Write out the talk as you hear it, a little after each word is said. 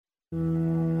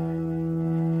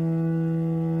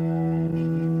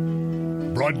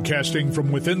Broadcasting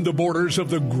from within the borders of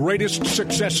the greatest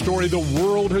success story the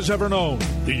world has ever known,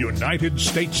 the United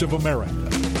States of America.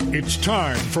 It's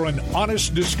time for an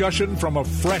honest discussion from a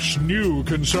fresh, new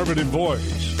conservative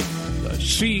voice. The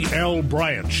C.L.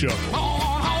 Bryant Show.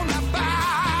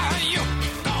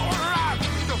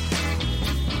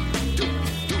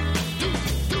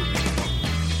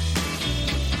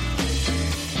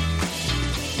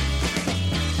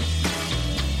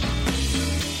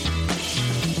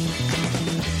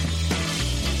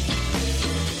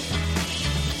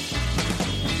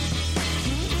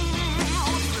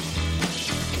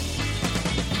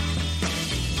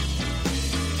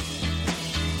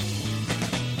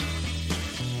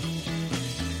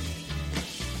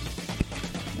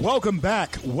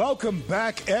 Welcome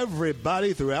back,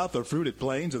 everybody throughout the fruited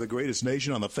plains of the greatest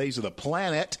nation on the face of the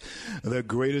planet, the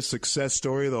greatest success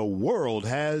story the world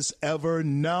has ever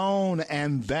known,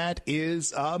 and that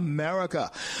is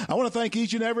America. I want to thank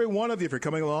each and every one of you for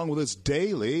coming along with us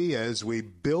daily as we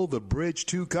build the bridge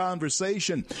to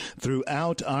conversation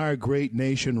throughout our great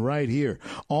nation right here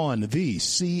on the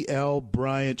C.L.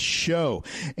 Bryant Show.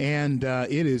 And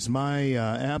it is my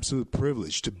absolute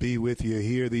privilege to be with you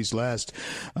here these last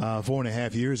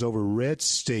 4.5 years over Red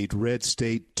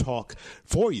State Talk,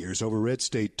 4 years over Red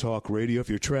State Talk Radio. If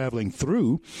you're traveling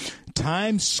through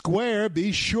Times Square,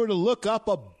 be sure to look up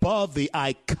above the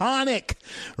iconic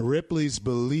Ripley's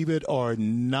Believe It or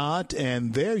Not,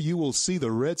 and there you will see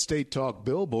the Red State Talk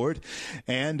billboard.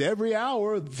 And every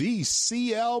hour, the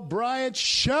C.L. Bryant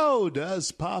Show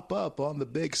does pop up on the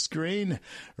big screen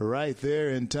right there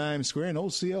in Times Square, and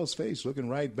old CL's face looking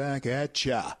right back at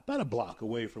ya, about a block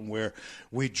away from where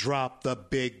we drop the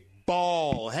big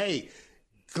ball. Hey,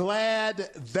 glad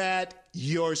that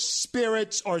your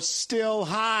spirits are still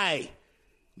high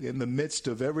in the midst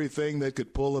of everything that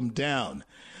could pull them down.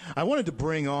 I wanted to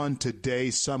bring on today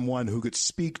someone who could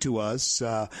speak to us,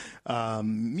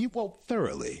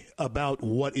 thoroughly about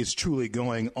what is truly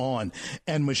going on.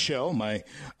 And Michelle, my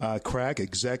crack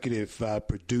executive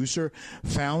producer,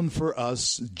 found for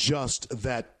us just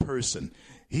that person.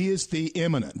 He is the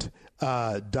eminent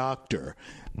doctor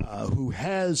who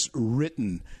has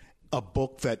written a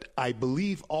book that I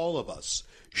believe all of us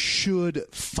should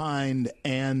find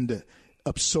and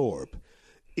absorb.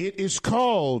 It is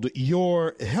called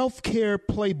Your Healthcare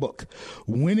Playbook,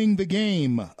 Winning the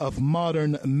Game of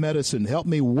Modern Medicine. Help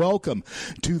me welcome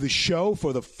to the show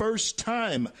for the first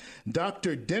time,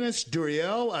 Dr. Dennis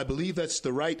Duriel. I believe that's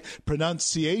the right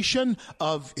pronunciation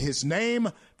of his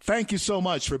name. Thank you so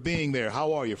much for being there.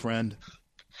 How are you, friend?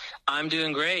 I'm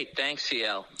doing great. Thanks,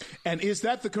 CL. And is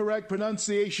that the correct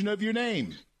pronunciation of your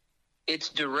name? It's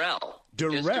Durrell.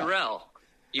 Durrell. Just Durrell.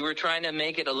 You were trying to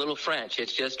make it a little French.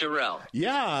 It's just Durrell.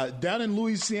 Yeah, down in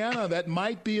Louisiana, that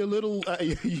might be a little.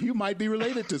 You might be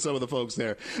related to some of the folks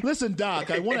there. Listen,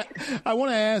 Doc, I want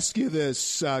to ask you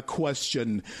this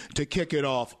question to kick it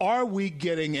off. Are we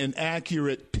getting an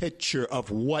accurate picture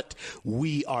of what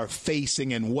we are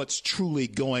facing and what's truly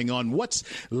going on? What's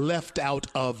left out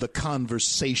of the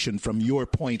conversation from your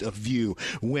point of view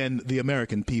when the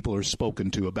American people are spoken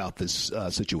to about this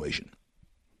situation?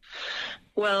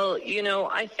 Well,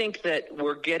 I think that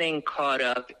we're getting caught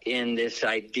up in this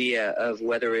idea of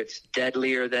whether it's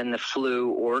deadlier than the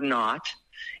flu or not.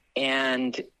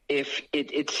 And if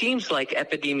it seems like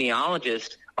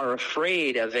epidemiologists are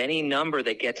afraid of any number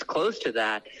that gets close to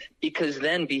that, because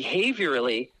then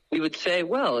behaviorally we would say,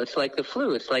 well, it's like the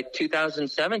flu. It's like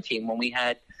 2017 when we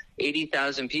had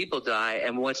 80,000 people die,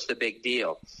 and what's the big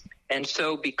deal? And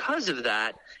so because of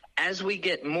that, as we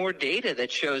get more data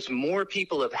that shows more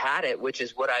people have had it, which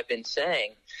is what I've been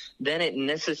saying, then it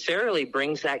necessarily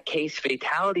brings that case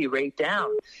fatality rate down.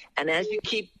 And as you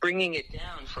keep bringing it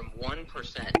down from 1%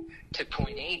 to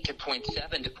 0.8 to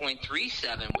 0.7 to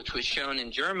 0.37, which was shown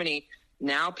in Germany,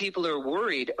 now people are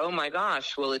worried, oh my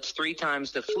gosh, well, it's 3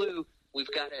 times the flu.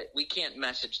 We can't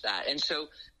message that. And so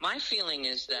my feeling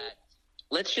is that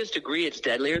let's just agree it's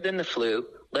deadlier than the flu.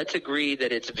 Let's agree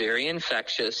that it's very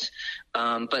infectious,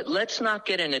 but let's not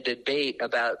get in a debate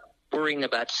about worrying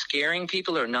about scaring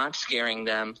people or not scaring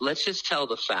them. Let's just tell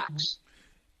the facts.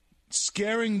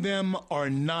 Scaring them or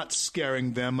not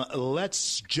scaring them,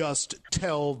 let's just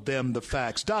tell them the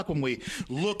facts. Doc, when we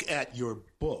look at your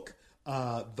book,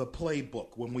 the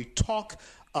playbook, when we talk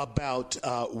about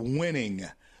winning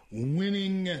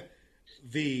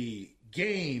the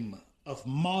game of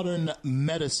modern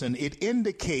medicine, it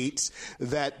indicates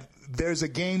that there's a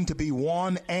game to be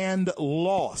won and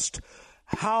lost.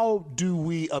 How do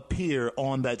we appear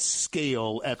on that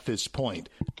scale at this point?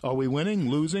 Are we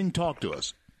winning, losing? Talk to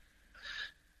us.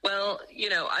 Well,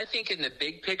 I think in the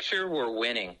big picture, we're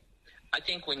winning. I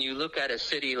think when you look at a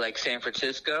city like San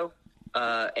Francisco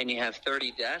and you have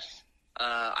 30 deaths,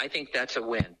 I think that's a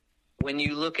win. When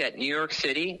you look at New York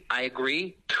City, I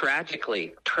agree,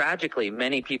 tragically,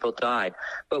 many people died.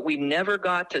 But we never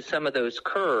got to some of those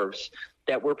curves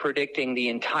that were predicting the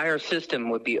entire system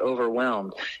would be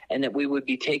overwhelmed and that we would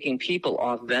be taking people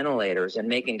off ventilators and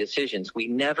making decisions. We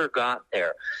never got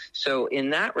there. So in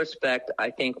that respect,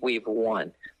 I think we've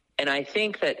won. And I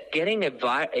think that getting a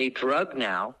drug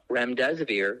now,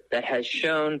 remdesivir, that has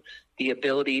shown the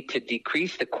ability to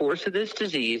decrease the course of this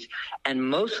disease and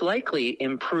most likely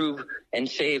improve and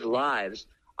save lives,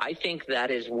 I think that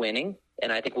is winning.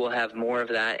 And I think we'll have more of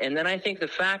that. And then I think the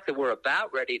fact that we're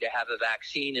about ready to have a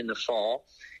vaccine in the fall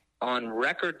on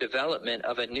record development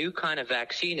of a new kind of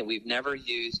vaccine that we've never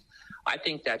used, I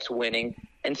think that's winning.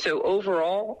 And so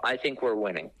overall, I think we're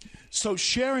winning. So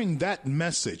sharing that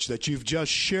message that you've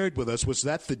just shared with us, was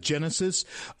that the genesis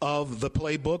of the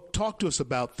playbook? Talk to us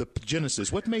about the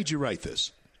genesis. What made you write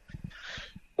this?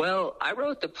 Well, I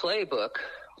wrote the playbook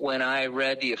when I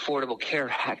read the Affordable Care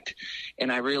Act,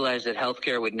 and I realized that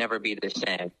healthcare would never be the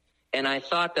same. And I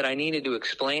thought that I needed to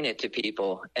explain it to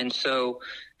people. And so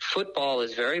football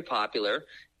is very popular,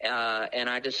 and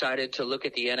I decided to look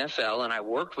at the NFL, and I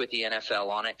worked with the NFL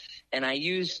on it, and I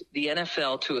used the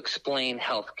NFL to explain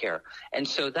healthcare. And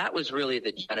so that was really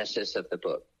the genesis of the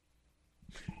book.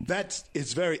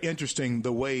 It's very interesting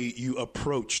the way you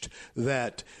approached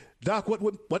that. Doc,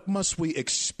 what must we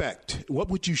expect? What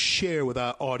would you share with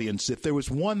our audience if there was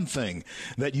one thing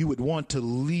that you would want to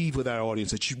leave with our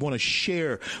audience, that you want to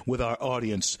share with our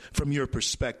audience from your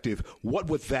perspective? What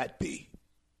would that be?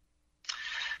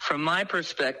 From my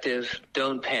perspective,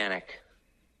 don't panic.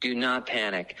 Do not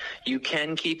panic. You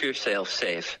can keep yourself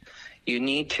safe. You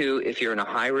need to, if you're in a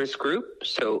high-risk group,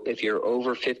 so if you're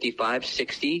over 55,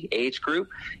 60 age group,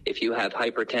 if you have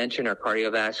hypertension or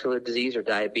cardiovascular disease or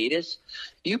diabetes,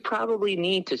 you probably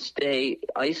need to stay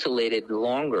isolated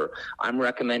longer. I'm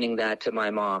recommending that to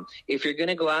my mom. If you're going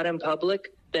to go out in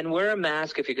public, then wear a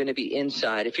mask if you're going to be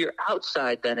inside. If you're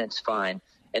outside, then it's fine.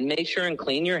 And make sure and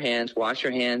clean your hands, wash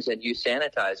your hands, and use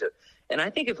sanitizer. And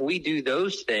I think if we do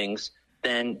those things,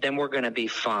 then we're going to be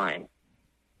fine.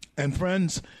 And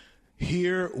friends,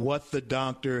 hear what the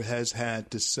doctor has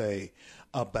had to say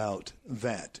about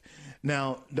that.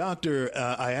 Now, Doctor,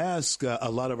 I ask a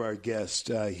lot of our guests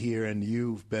here, and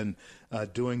you've been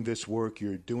doing this work.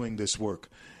 You're doing this work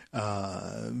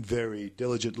very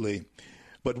diligently.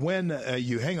 But when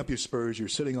you hang up your spurs, you're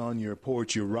sitting on your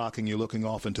porch, you're rocking, you're looking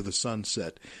off into the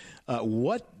sunset,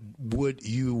 what would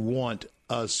you want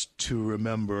us to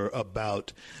remember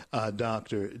about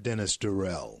Dr. Dennis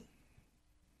Durrell?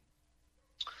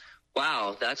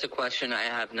 Wow, that's a question I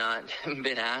have not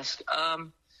been asked.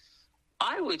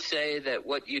 I would say that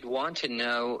what you'd want to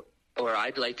know, or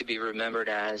I'd like to be remembered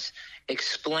as,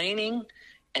 explaining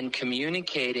and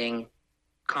communicating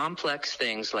complex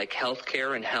things like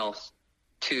healthcare and health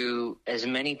to as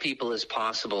many people as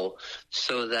possible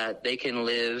so that they can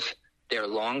live their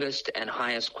longest and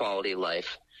highest quality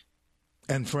life.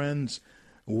 And friends,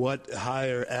 what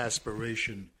higher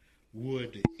aspiration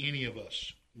would any of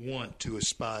us want to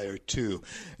aspire to?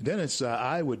 Dennis,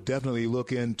 I would definitely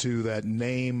look into that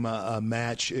name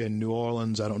match in New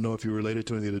Orleans. I don't know if you're related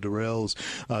to any of the Durrells.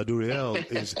 Durrell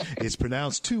is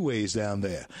pronounced two ways down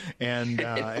there,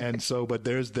 and so, but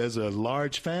there's a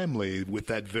large family with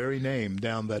that very name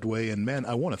down that way. And man,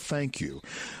 I want to thank you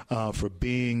for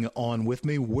being on with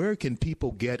me. Where can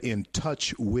people get in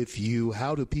touch with you?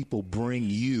 How do people bring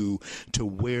you to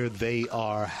where they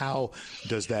are? How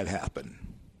does that happen?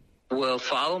 Well,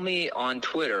 follow me on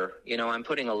Twitter. I'm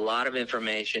putting a lot of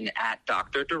information at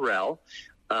Dr. Durrell.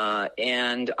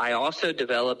 And I also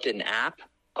developed an app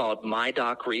called My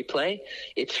Doc Replay.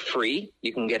 It's free.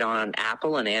 You can get on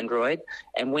Apple and Android.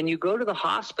 And when you go to the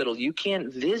hospital, you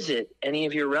can't visit any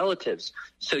of your relatives.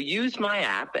 So use my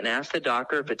app and ask the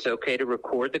doctor if it's okay to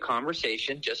record the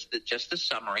conversation, just the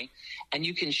summary, and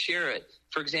you can share it.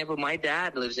 For example, my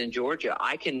dad lives in Georgia.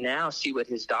 I can now see what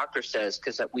his doctor says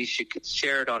because we should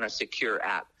share it on a secure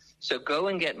app. So go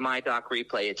and get My Doc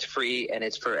Replay. It's free, and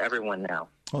it's for everyone now.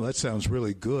 Oh, that sounds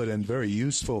really good and very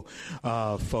useful,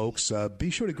 folks.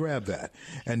 Be sure to grab that.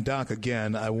 And, Doc,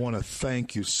 again, I want to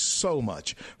thank you so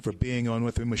much for being on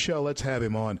with me. Michelle, let's have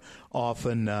him on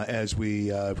often as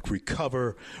we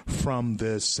recover from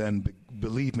this. And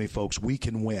believe me, folks, we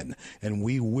can win, and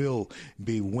we will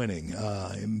be winning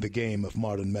in the game of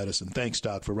modern medicine. Thanks,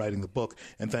 Doc, for writing the book,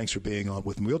 and thanks for being on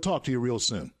with me. We'll talk to you real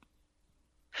soon.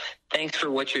 Thanks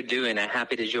for what you're doing. I'm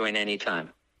happy to join anytime.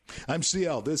 I'm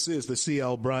CL. This is the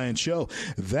CL Bryant Show.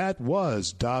 That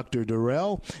was Dr.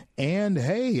 Durrell. And,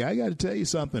 hey, I got to tell you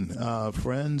something,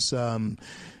 friends.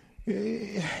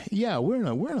 Yeah, we're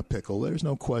in a pickle. There's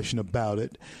no question about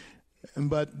it.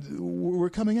 But we're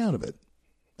coming out of it.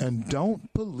 And don't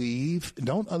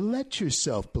let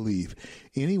yourself believe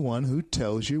anyone who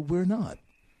tells you we're not.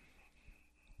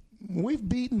 We've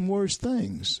beaten worse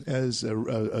things as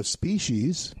a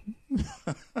species.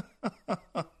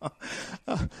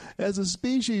 As a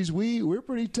species, we're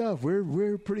pretty tough.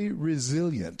 We're pretty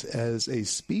resilient. As a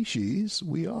species,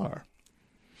 we are.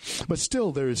 But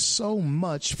still, there is so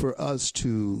much for us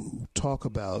to talk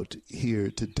about here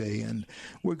today, and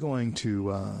we're going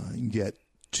to get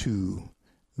to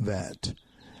that.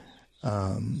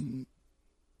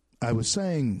 I was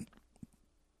saying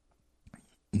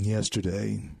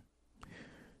yesterday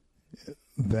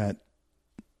that,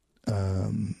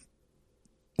 well,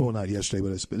 not yesterday,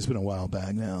 but it's been a while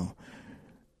back now.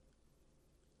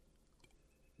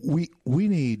 We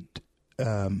need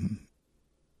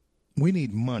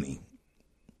money,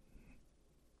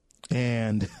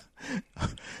 and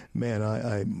man,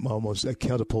 I almost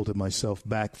catapulted myself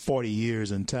back 40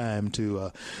 years in time to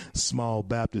a small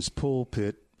Baptist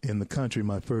pulpit in the country,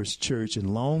 my first church in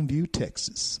Longview,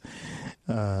 Texas.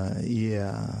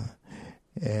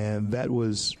 And that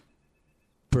was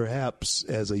perhaps,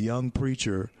 as a young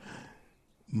preacher,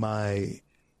 my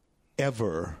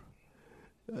ever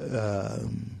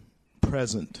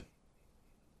present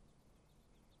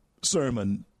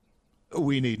sermon,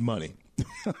 we need money.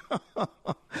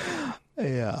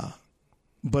 Yeah.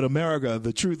 But America,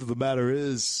 the truth of the matter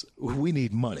is, we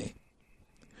need money.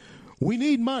 We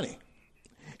need money.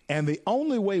 And the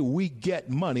only way we get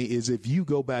money is if you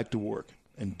go back to work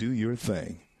and do your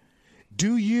thing.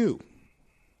 Do you.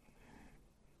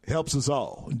 Helps us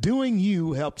all. Doing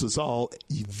you helps us all.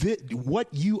 What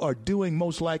you are doing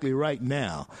most likely right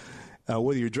now,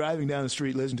 whether you're driving down the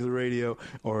street, listening to the radio,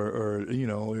 or you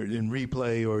know, in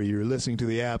replay, or you're listening to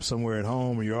the app somewhere at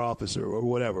home or your office or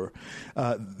whatever,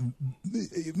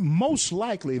 most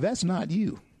likely that's not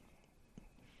you.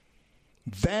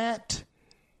 That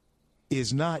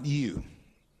is not you.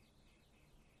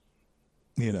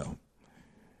 You know,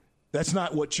 that's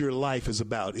not what your life is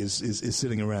about, is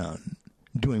sitting around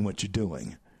doing what you're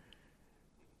doing.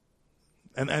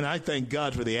 And I thank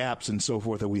God for the apps and so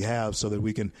forth that we have so that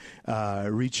we can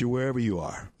reach you wherever you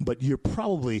are. But you're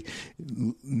probably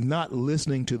not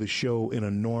listening to the show in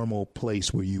a normal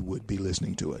place where you would be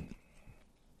listening to it.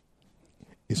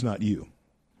 It's not you.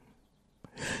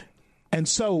 And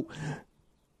so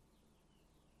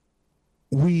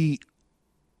we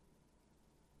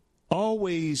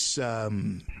always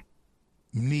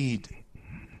need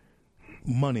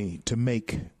money to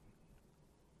make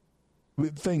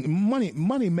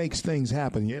money makes things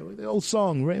happen. Yeah, the old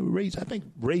song, I think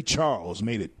Ray Charles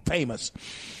made it famous.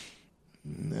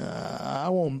 I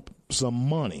want some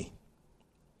money.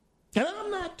 And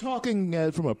I'm not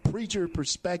talking from a preacher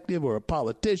perspective or a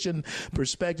politician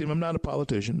perspective. I'm not a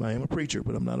politician. I am a preacher,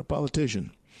 but I'm not a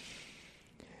politician.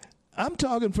 I'm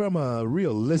talking from a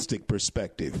realistic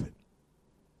perspective.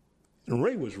 And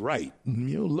Ray was right.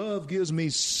 You know, love gives me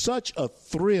such a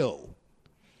thrill.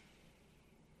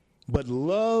 But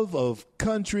love of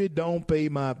country don't pay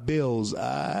my bills.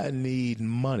 I need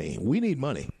money. We need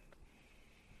money.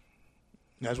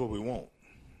 That's what we want.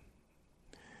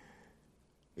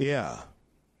 Yeah.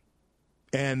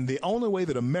 And the only way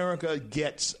that America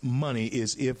gets money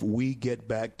is if we get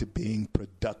back to being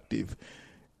productive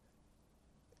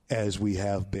as we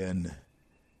have been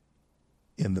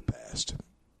in the past.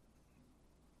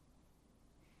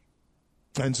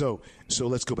 And so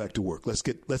let's go back to work. Let's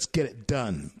get it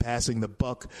done. Passing the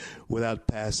buck without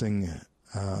passing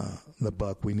the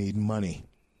buck. We need money.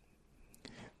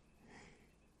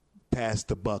 Pass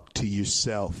the buck to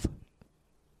yourself.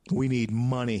 We need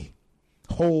money.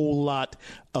 Whole lot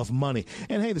of money.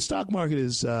 And hey, the stock market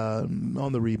is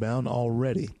on the rebound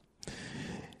already.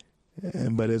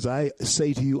 But as I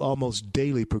say to you almost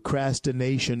daily,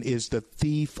 procrastination is the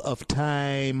thief of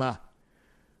time.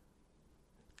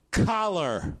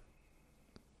 Collar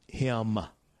him.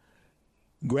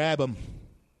 Grab him.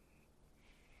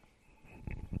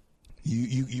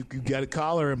 You got to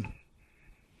collar him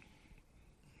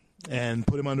and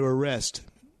put him under arrest.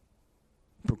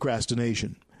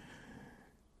 Procrastination.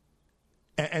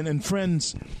 And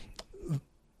friends,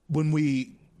 when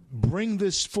we bring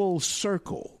this full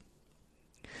circle,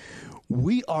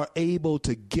 we are able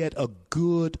to get a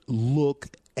good look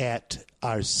at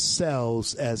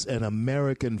ourselves as an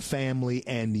American family,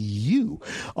 and you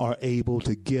are able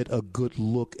to get a good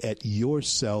look at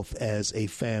yourself as a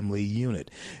family unit.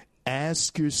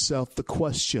 Ask yourself the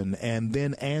question and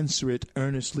then answer it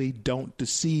earnestly. Don't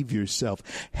deceive yourself.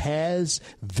 Has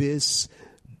this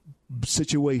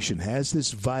situation, has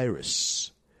this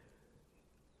virus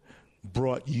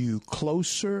brought you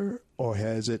closer, or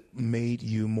has it made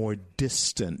you more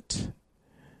distant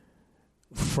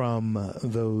from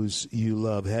those you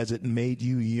love? Has it made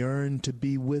you yearn to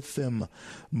be with them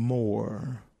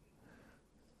more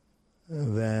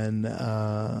than,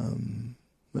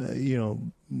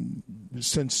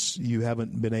 since you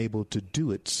haven't been able to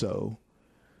do it so?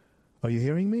 Are you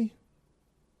hearing me?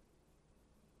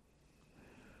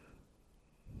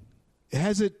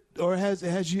 Have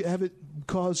it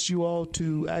caused you all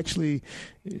to actually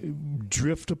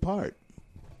drift apart,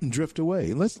 drift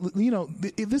away?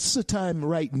 This is a time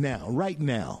right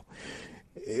now,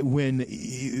 when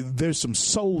there's some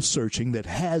soul searching that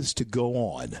has to go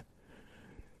on.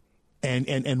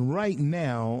 And right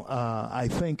now, I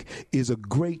think is a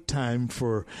great time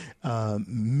for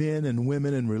men and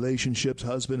women in relationships,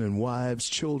 husband and wives,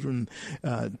 children,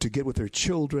 to get with their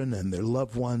children and their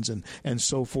loved ones and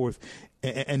so forth,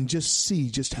 and just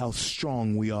see just how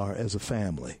strong we are as a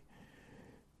family.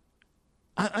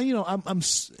 The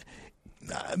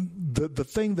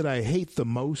thing that I hate the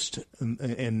most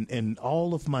in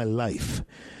all of my life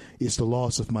is the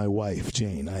loss of my wife,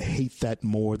 Jane. I hate that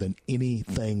more than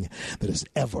anything that has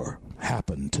ever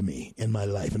happened to me in my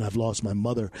life. And I've lost my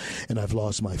mother and I've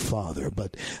lost my father.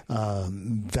 But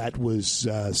that was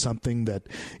something that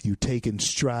you take in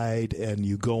stride and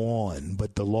you go on.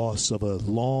 But the loss of a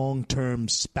long-term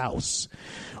spouse,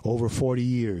 over 40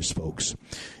 years, folks,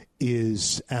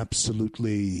 is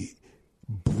absolutely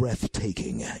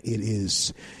breathtaking. It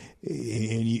is,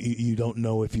 and you don't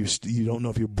know if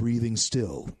you're breathing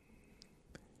still.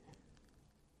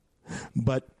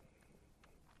 But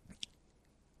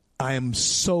I am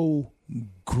so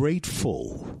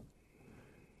grateful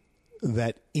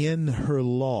that in her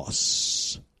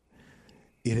loss,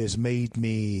 it has made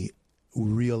me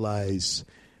realize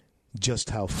just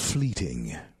how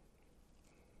fleeting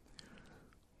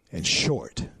and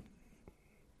short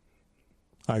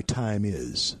our time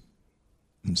is.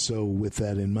 And so with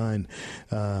that in mind,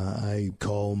 I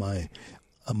call my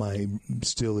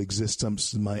still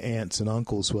existence, my aunts and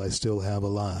uncles who I still have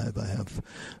alive. I have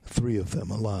 3 of them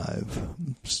alive,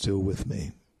 still with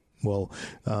me. Well,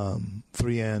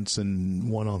 3 aunts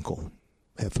and 1 uncle.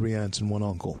 I have 3 aunts and 1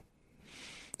 uncle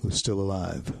who's still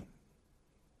alive.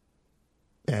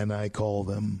 And I call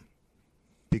them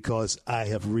because I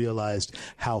have realized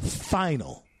how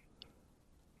final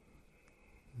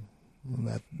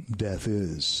that death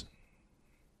is.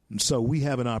 And so we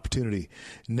have an opportunity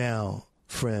now,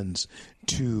 friends,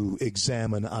 to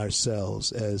examine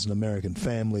ourselves as an American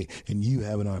family, and you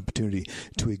have an opportunity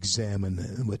to examine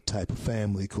what type of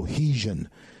family cohesion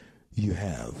you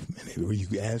have. Or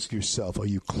you ask yourself, are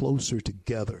you closer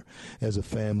together as a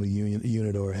family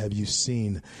unit, or have you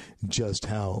seen just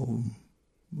how,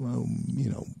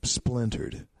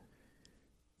 splintered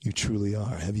you truly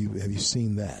are? Have you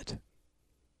seen that?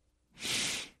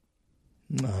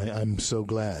 I'm so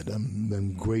glad.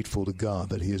 I'm grateful to God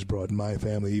that He has brought my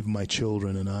family, even my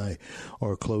children and I,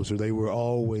 are closer. They were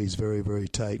always very, very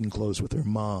tight and close with their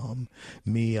mom.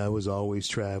 Me, I was always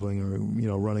traveling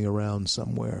or, running around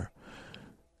somewhere.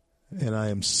 And I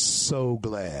am so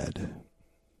glad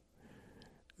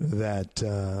that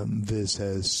this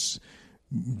has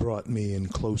brought me in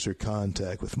closer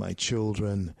contact with my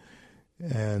children.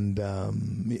 And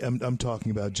I'm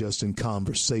talking about just in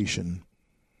conversation.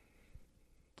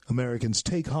 Americans,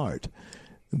 take heart.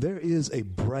 There is a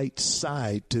bright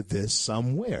side to this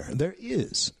somewhere. There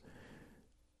is.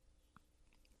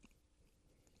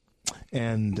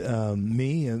 And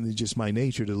me, and just my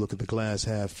nature to look at the glass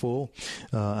half full.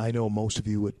 I know most of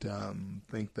you would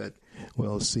think that,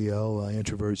 well, CL,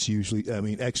 extroverts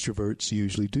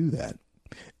usually do that.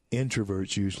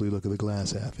 Introverts usually look at the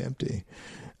glass half empty.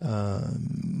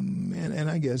 And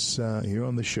I guess here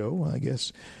on the show, I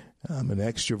guess I'm an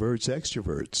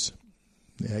extroverts.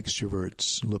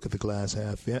 Extroverts look at the glass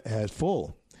half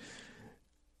full.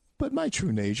 But my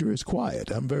true nature is quiet.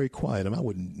 I'm very quiet. I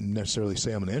wouldn't necessarily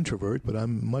say I'm an introvert, but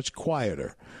I'm much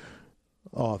quieter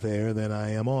off air than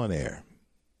I am on air.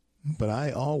 But I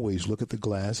always look at the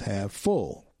glass half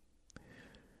full.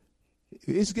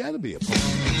 It's got to be a point.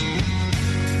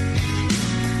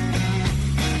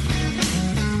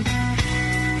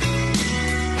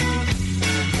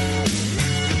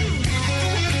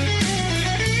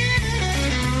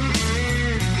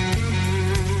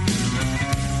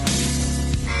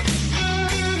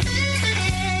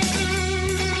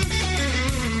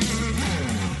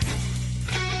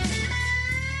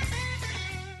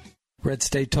 Red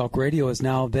State Talk Radio is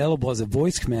now available as a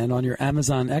voice command on your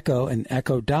Amazon Echo and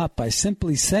Echo Dot by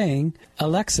simply saying,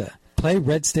 Alexa, play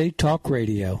Red State Talk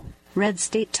Radio. Red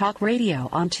State Talk Radio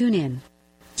on TuneIn.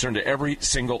 Concern to every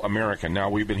single American. Now,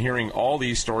 we've been hearing all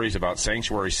these stories about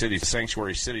sanctuary cities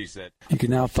that... You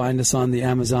can now find us on the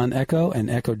Amazon Echo and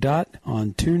Echo Dot,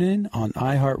 on TuneIn, on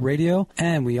iHeartRadio,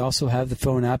 and we also have the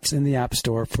phone apps in the App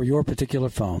Store for your particular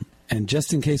phone. And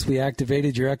just in case we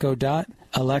activated your Echo Dot,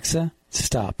 Alexa,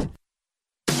 stop.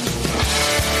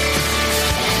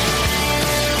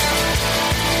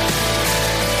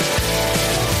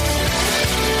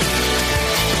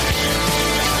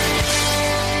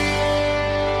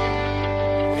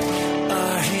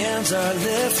 Are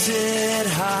lifted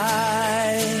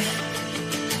high.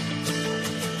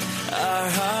 Our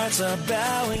hearts are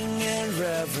bowing in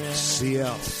reverence.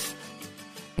 CL.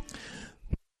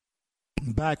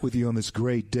 Back with you on this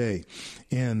great day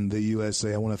in the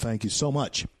USA. I want to thank you so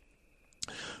much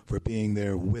for being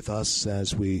there with us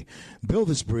as we build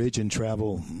this bridge and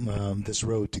travel this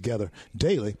road together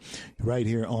daily right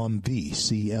here on the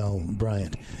CL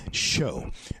Bryant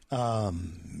Show.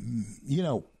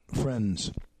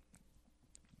 Friends,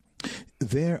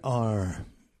 there are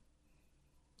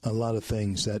a lot of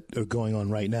things that are going on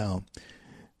right now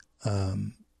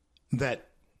that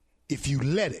if you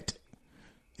let it,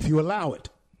 if you allow it,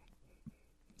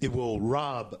 it will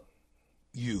rob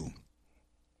you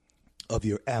of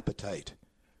your appetite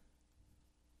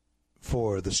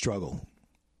for the struggle.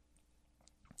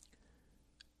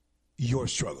 Your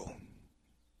struggle,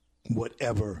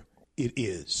 whatever it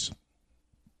is.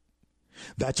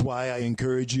 That's why I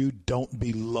encourage you, don't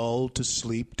be lulled to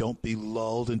sleep. Don't be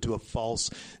lulled into a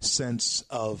false sense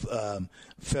of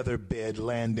feather bed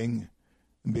landing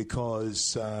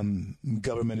because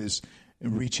government is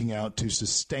reaching out to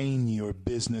sustain your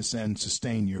business and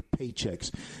sustain your paychecks.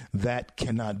 That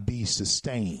cannot be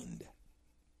sustained.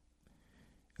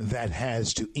 That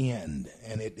has to end,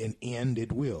 and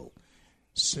it will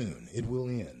soon. It will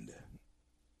end.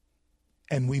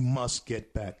 And we must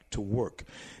get back to work.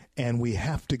 And we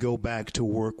have to go back to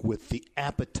work with the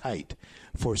appetite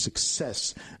for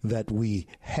success that we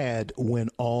had when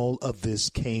all of this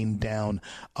came down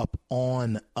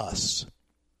upon us.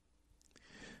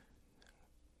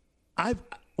 I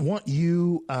want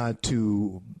you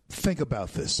to think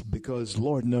about this because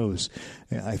Lord knows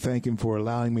I thank him for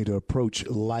allowing me to approach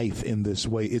life in this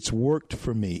way. It's worked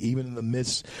for me, even in the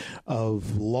midst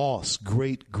of loss,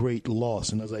 great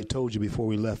loss. And as I told you before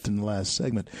we left in the last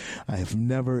segment, I have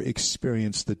never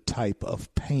experienced the type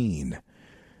of pain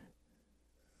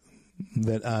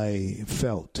that I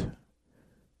felt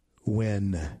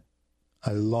when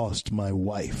I lost my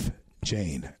wife,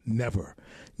 Jane. Never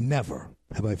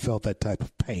have I felt that type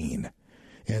of pain.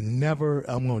 And never,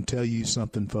 I'm going to tell you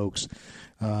something, folks,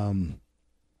 never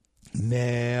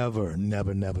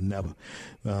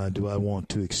do I want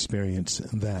to experience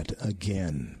that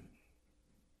again.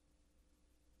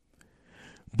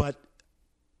 But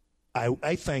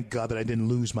I thank God that I didn't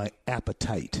lose my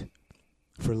appetite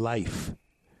for life.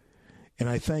 And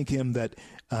I thank him that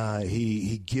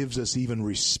he gives us even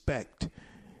respect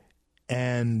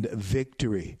and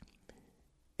victory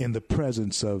in the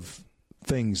presence of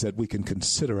things that we can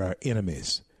consider our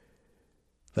enemies.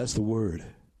 That's the word.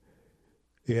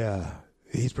 Yeah,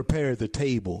 he's prepared the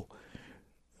table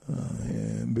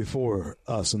before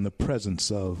us in the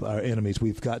presence of our enemies.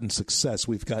 We've gotten success.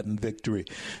 We've gotten victory.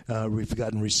 We've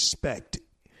gotten respect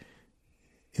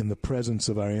in the presence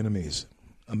of our enemies.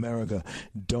 America,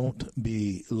 don't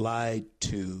be lied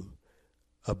to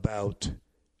about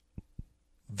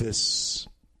this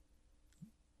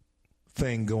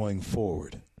thing going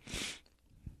forward.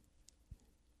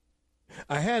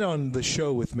 I had on the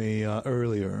show with me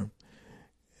earlier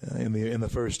in the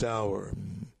first hour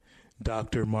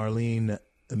Dr. Marlene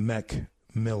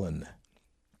McMillan.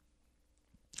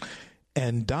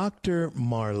 And Dr.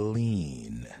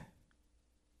 Marlene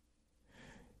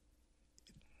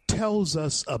tells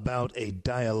us about a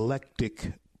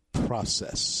dialectic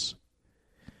process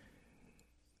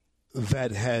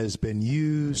that has been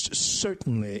used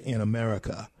certainly in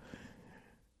America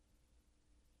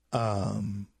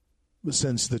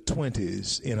since the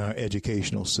 20s in our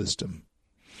educational system.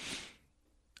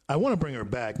 I want to bring her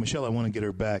back. Michelle, I want to get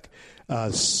her back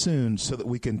soon so that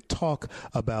we can talk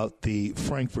about the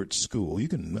Frankfurt School. You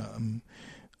can,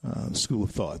 School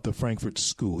of Thought, the Frankfurt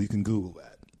School. You can Google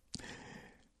that.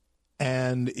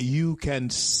 And you can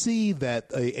see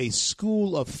that a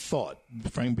school of thought,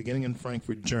 beginning in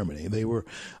Frankfurt, Germany, they were,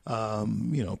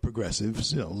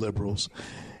 progressives, liberals,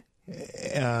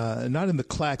 not in the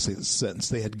classic sense.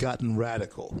 They had gotten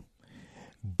radical.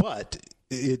 But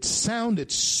it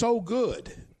sounded so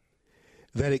good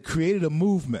that it created a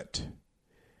movement.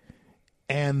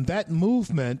 And that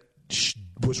movement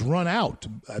was run out.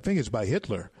 I think it's by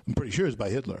Hitler. I'm pretty sure it's by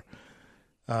Hitler.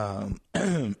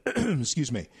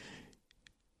 Excuse me.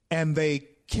 And they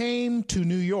came to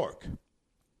New York,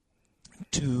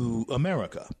 to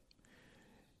America.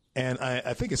 And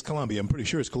I think it's Columbia. I'm pretty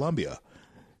sure it's Columbia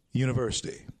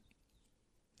University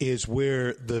is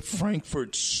where the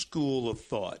Frankfurt School of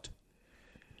Thought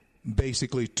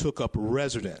basically took up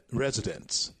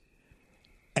residence.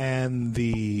 And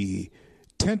the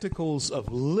tentacles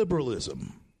of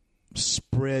liberalism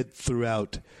spread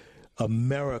throughout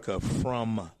America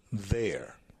from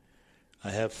there.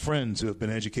 I have friends who have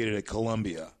been educated at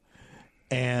Columbia.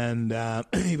 And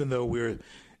even though we're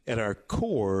at our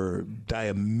core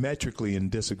diametrically in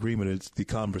disagreement, the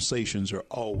conversations are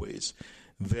always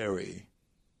very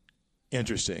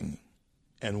interesting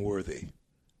and worthy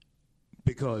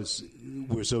because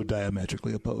we're so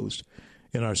diametrically opposed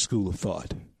in our school of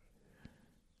thought.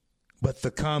 But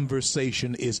the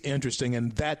conversation is interesting,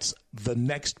 and that's the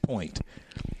next point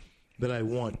that I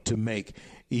want to make,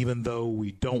 even though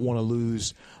we don't want to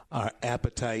lose our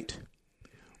appetite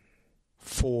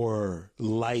for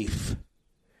life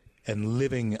and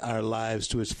living our lives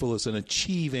to its fullest and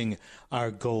achieving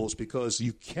our goals, because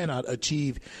you cannot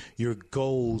achieve your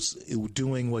goals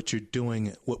doing what you're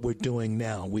doing, what we're doing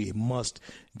now. We must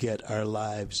get our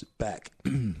lives back.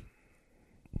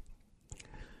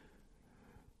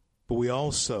 But we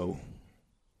also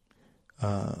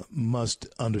must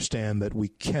understand that we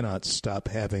cannot stop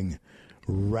having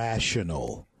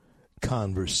rational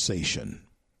conversation.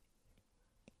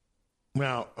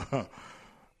 Now,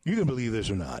 you can believe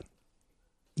this or not.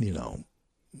 You know,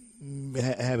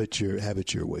 have it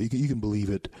your way. You can believe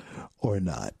it or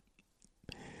not.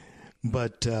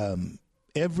 But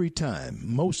every time,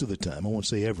 most of the time, I won't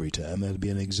say every time, that'd be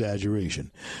an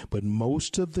exaggeration, but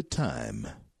most of the time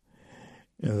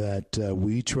that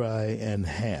we try and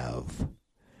have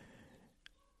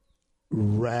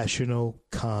rational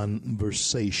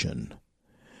conversation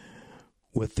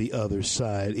with the other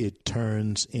side, it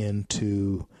turns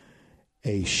into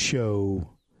a show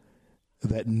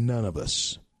that none of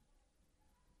us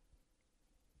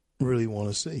really want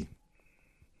to see.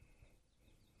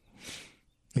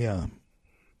 Yeah.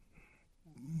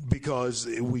 Because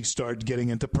we start getting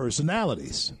into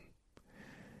personalities.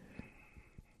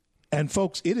 And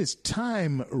folks, it is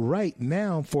time right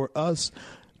now for us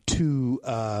to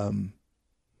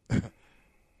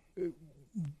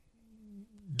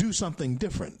do something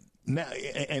different. Now,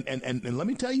 and let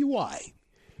me tell you why.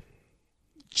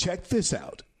 Check this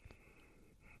out.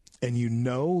 And you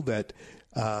know that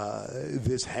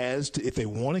this has to, if they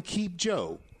want to keep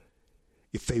Joe,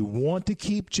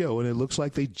 and it looks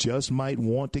like they just might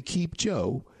want to keep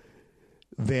Joe,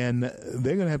 then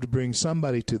they're going to have to bring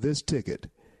somebody to this ticket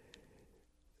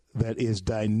that is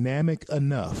dynamic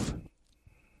enough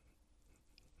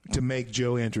to make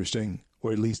Joe interesting,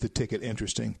 or at least the ticket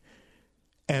interesting.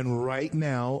 And right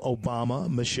now,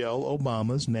 Michelle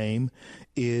Obama's name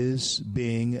is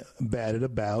being batted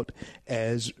about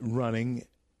as running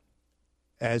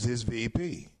as his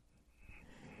VP.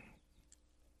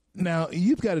 Now,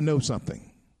 you've got to know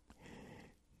something.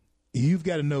 You've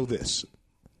got to know this,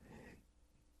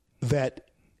 that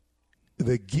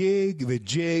the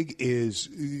jig is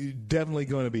definitely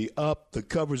going to be up. The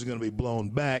covers are going to be blown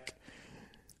back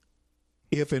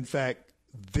if, in fact,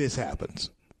 this happens.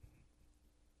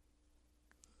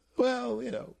 Well, you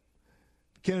know,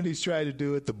 Kennedy's tried to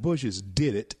do it. The Bushes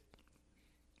did it.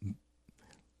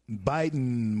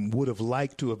 Biden would have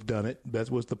liked to have done it. That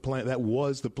was the plan. That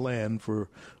was the plan for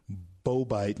Beau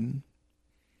Biden.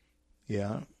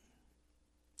 Yeah.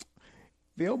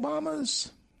 The Obamas,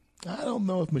 I don't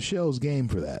know if Michelle's game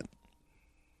for that.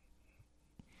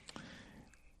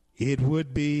 It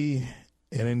would be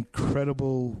an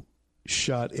incredible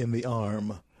shot in the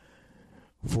arm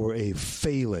for a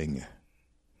failing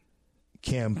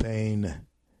campaign.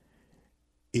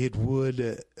 It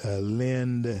would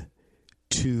lend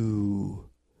to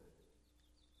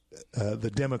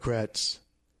the Democrats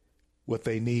what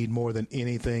they need more than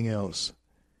anything else: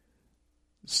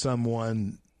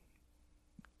 someone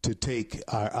to take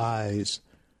our eyes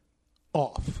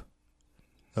off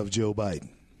of Joe Biden.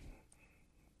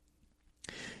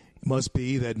 It must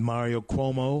be that Mario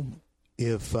Cuomo,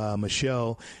 if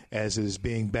Michelle, as is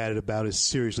being batted about, is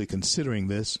seriously considering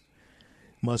this,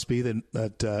 must be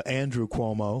that Andrew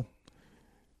Cuomo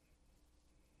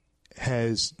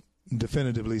has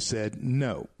definitively said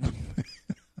no.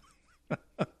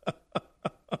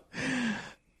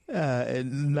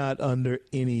 Not under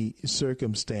any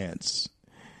circumstance.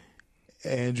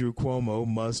 Andrew Cuomo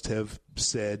must have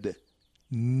said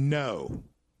no,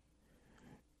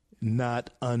 not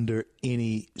under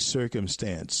any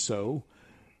circumstance. So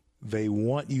they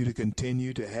want you to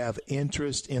continue to have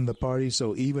interest in the party.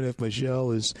 So even if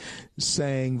Michelle is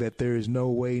saying that there is no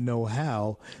way, no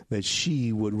how that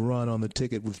she would run on the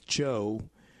ticket with Joe,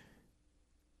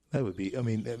 that would be, I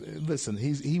mean, listen,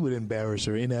 he would embarrass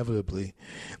her inevitably.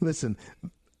 Listen,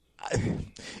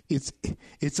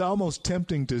 it's almost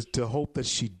tempting to hope that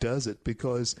she does it,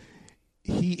 because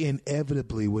he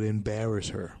inevitably would embarrass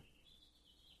her.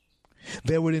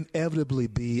 There would inevitably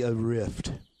be a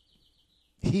rift.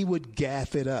 He would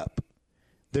gaff it up.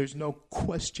 There's no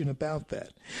question about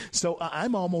that. So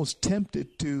I'm almost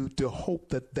tempted to hope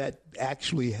that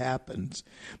actually happens,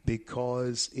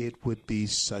 because it would be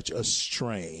such a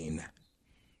strain.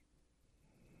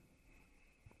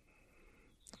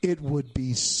 It would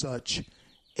be such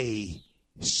a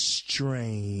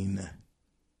strain.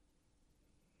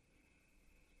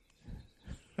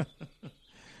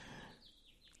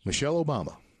 Michelle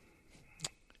Obama,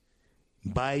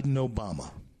 Biden Obama.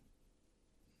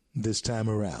 This time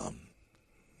around,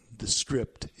 the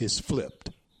script is flipped.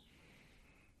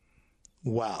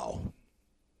 Wow.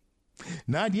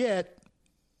 Not yet,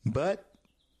 but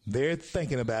they're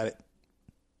thinking about it.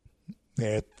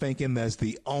 They're thinking that's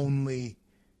the only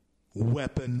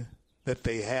weapon that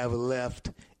they have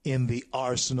left in the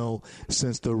arsenal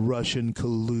since the Russian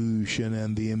collusion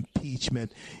and the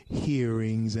impeachment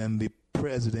hearings and the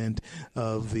president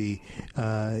of the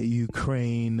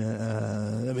Ukraine,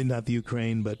 not the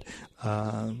Ukraine, but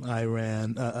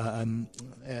Iran,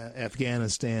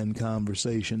 Afghanistan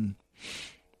conversation.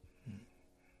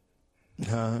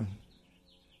 The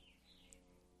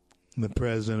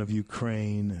president of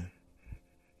Ukraine.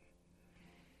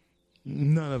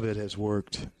 None of it has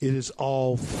worked. It has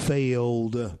all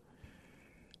failed.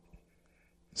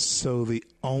 So the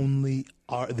only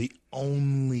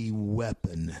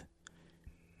weapon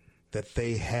that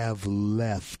they have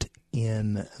left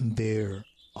in their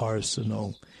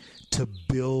arsenal to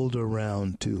build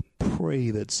around, to pray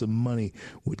that some money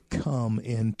would come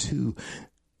into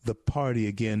the party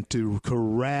again, to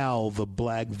corral the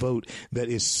black vote that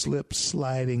is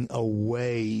sliding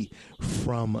away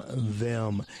from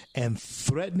them and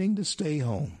threatening to stay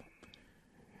home.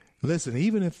 Listen,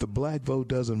 even if the black vote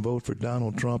doesn't vote for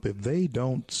Donald Trump, if they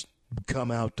don't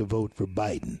come out to vote for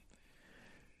Biden,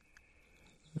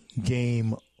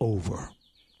 game over.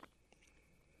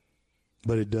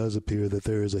 But it does appear that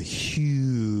there is a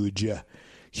huge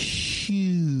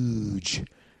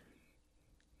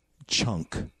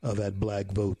chunk of that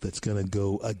black vote that's going to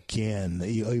go again,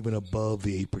 even above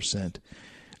the 8%,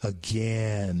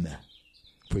 again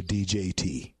for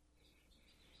DJT.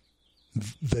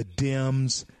 The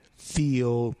Dems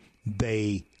feel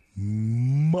they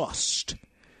must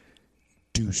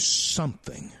do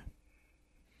something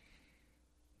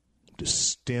to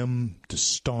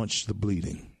staunch the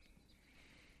bleeding.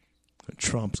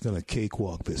 Trump's going to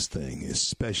cakewalk this thing,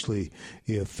 especially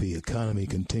if the economy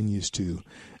continues to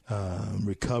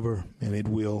recover, and it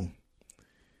will.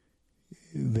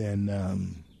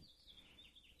 Then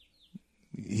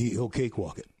he'll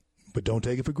cakewalk it. But don't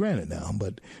take it for granted now.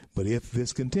 But if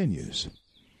this continues,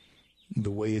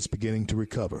 the way it's beginning to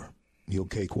recover, he'll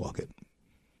cakewalk it.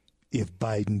 If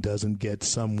Biden doesn't get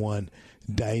someone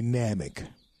dynamic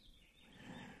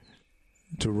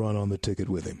to run on the ticket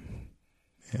with him.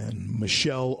 And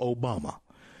Michelle Obama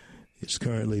is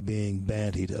currently being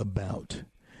bandied about.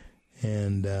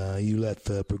 And you let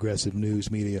the progressive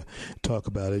news media talk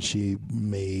about it, she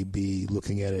may be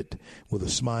looking at it with a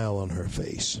smile on her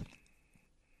face.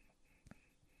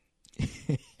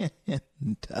 And,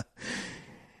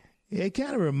 it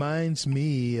kind of reminds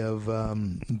me of,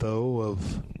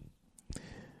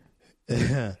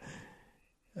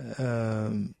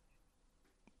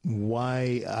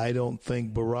 why I don't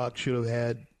think Barack should have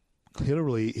had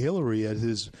Hillary as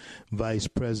his vice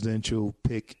presidential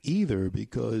pick either,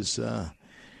 because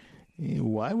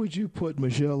why would you put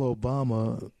Michelle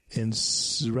Obama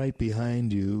right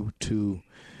behind you to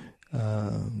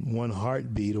one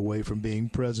heartbeat away from being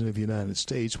president of the United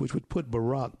States, which would put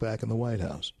Barack back in the White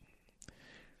House?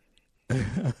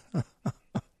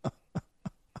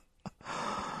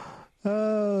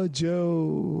 Oh,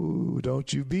 Joe,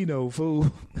 don't you be no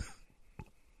fool.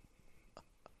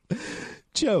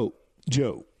 Joe,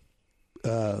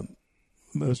 Mr.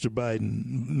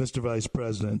 Biden, Mr. Vice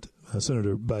President,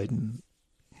 Senator Biden,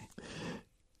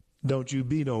 don't you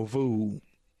be no fool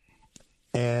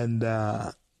and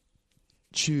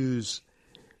choose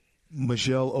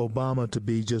Michelle Obama to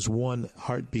be just one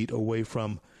heartbeat away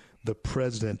from the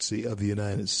presidency of the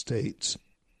United States.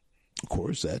 Of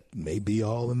course, that may be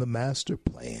all in the master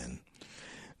plan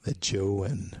that Joe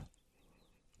and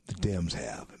the Dems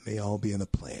have. It may all be in the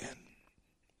plan.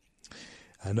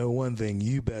 I know one thing,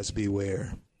 you best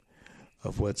beware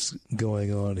of what's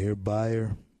going on here.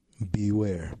 Buyer,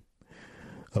 beware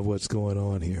of what's going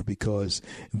on here, because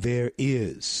there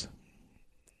is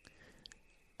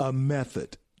a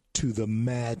method to the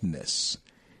madness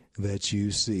that you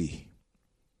see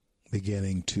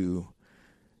beginning to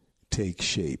take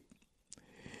shape.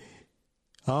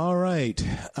 All right.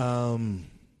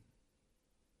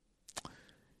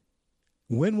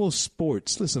 When will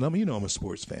sports... Listen, I'm a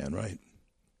sports fan, right?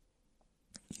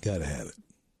 Got to have it.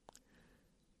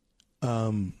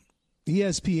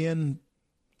 ESPN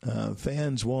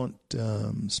fans want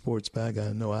sports back.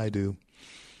 I know I do.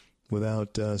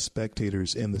 Without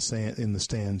spectators in the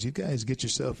stands, you guys get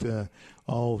yourself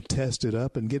all tested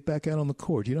up and get back out on the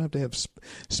court. You don't have to have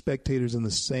spectators in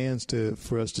the stands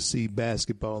for us to see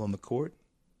basketball on the court.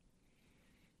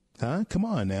 Huh? Come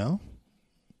on now.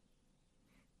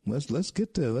 Let's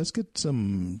get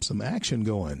some action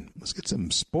going. Let's get some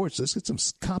sports. Let's get some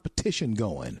competition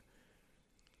going.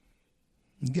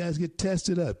 You guys get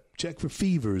tested up, check for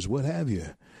fevers, what have you.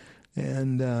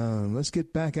 And let's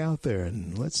get back out there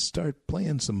and let's start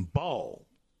playing some ball.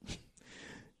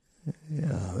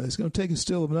 Yeah, it's going to take us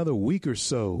still another week or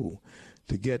so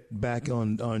to get back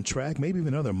on track, maybe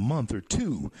even another month or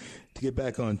two to get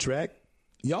back on track.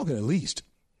 Y'all can at least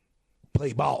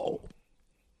play ball.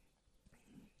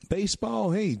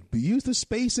 Baseball, hey, use the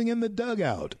spacing in the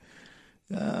dugout.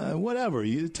 Whatever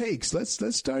it takes. Let's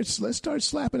start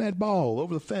slapping that ball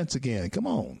over the fence again. Come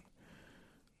on.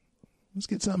 Let's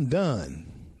get something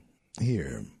done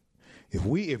here.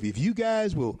 If you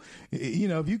guys will,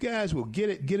 if you guys will get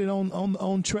it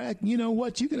on track, you know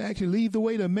what? You can actually lead the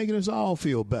way to making us all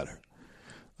feel better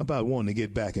about wanting to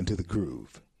get back into the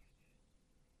groove.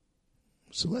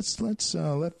 So let's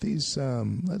let these. I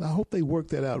hope they work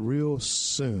that out real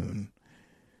soon.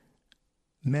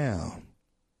 Now,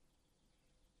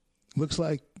 looks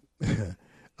like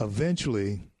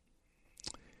eventually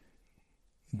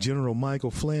General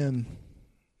Michael Flynn.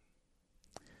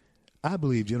 I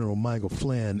believe General Michael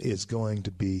Flynn is going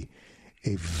to be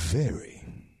a very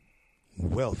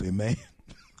wealthy man.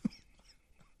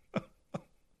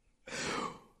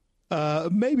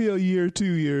 Maybe a year, 2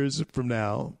 years from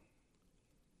now.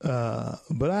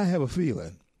 But I have a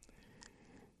feeling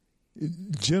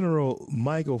General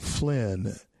Michael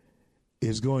Flynn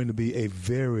is going to be a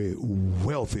very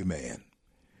wealthy man.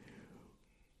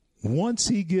 Once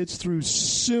he gets through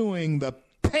suing the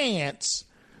pants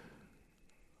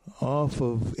off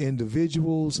of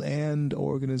individuals and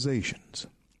organizations,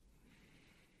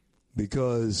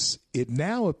 because it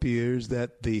now appears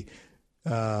that the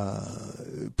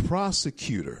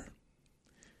prosecutor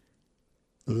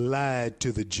lied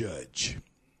to the judge.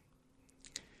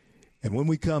 And when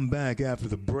we come back after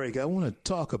the break, I want to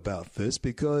talk about this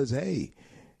because, hey,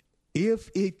 if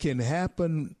it can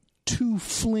happen to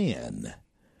Flynn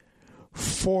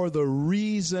for the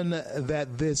reason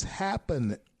that this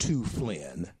happened to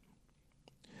Flynn,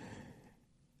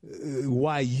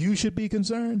 why you should be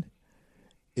concerned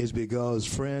is because,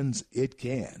 friends, it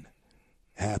can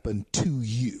happen to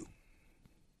you.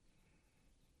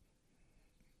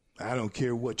 I don't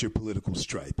care what your political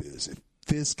stripe is. If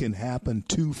this can happen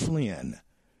to Flynn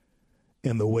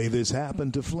in the way this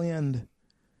happened to Flynn,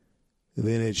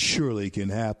 then it surely can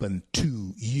happen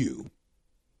to you.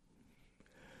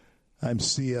 I'm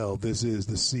CL. This is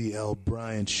the CL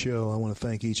Bryant Show. I want to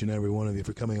thank each and every one of you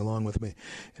for coming along with me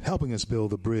and helping us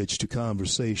build a bridge to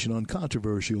conversation on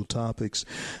controversial topics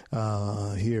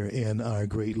here in our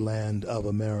great land of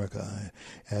America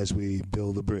as we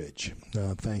build a bridge.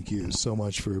 Thank you so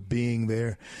much for being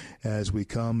there as we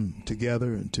come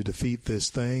together to defeat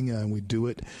this thing. And we do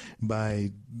it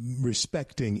by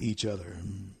respecting each other,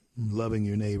 loving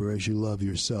your neighbor as you love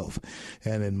yourself.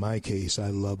 And in my case, I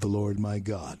love the Lord my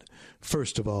God,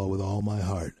 first of all, with all my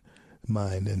heart,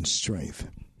 mind, and strength.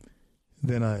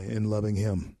 Then I, in loving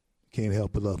him, can't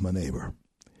help but love my neighbor.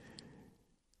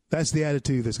 That's the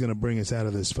attitude that's going to bring us out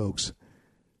of this, folks.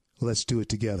 Let's do it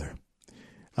together.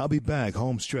 I'll be back,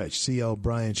 home stretch, CL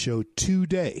Bryant Show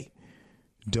today.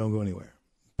 Don't go anywhere.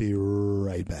 Be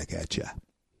right back at ya.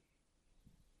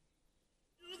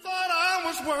 You thought I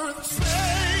was worth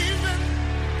saving,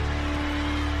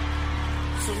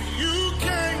 so you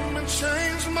came and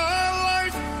changed my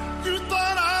life. You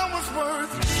thought I was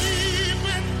worth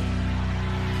keeping,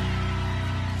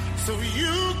 so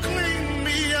you cleaned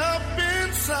me up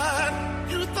inside.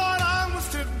 You thought I was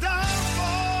to die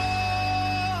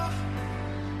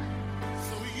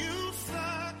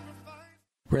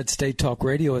Red State Talk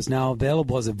Radio is now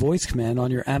available as a voice command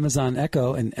on your Amazon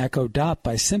Echo and Echo Dot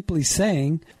by simply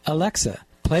saying, Alexa,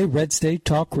 play Red State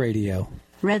Talk Radio.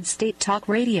 Red State Talk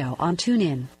Radio on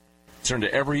TuneIn. Concern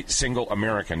to every single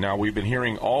American. Now, we've been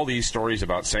hearing all these stories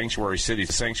about sanctuary cities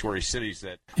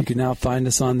that... You can now find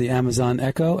us on the Amazon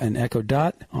Echo and Echo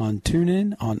Dot, on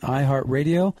TuneIn, on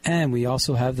iHeartRadio, and we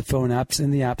also have the phone apps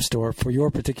in the App Store for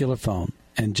your particular phone.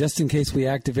 And just in case we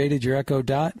activated your Echo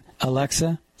Dot,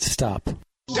 Alexa, stop.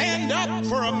 Stand up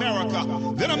for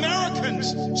America. Then Americans,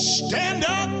 stand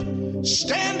up,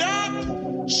 stand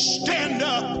up, stand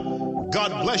up.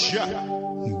 God bless you.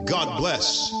 God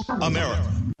bless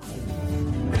America.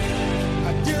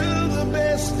 I do the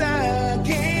best I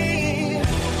can,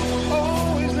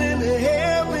 always lend a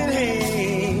helping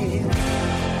hand,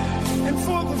 and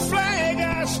for the flag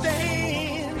I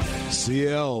stand.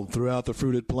 CL throughout the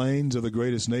fruited plains of the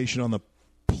greatest nation on the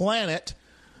planet.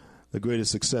 The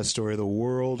greatest success story the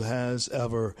world has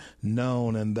ever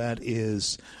known, and that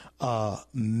is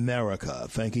America.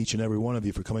 Thank each and every one of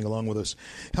you for coming along with us,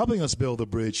 helping us build the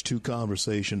bridge to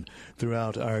conversation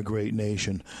throughout our great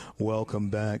nation. Welcome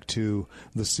back to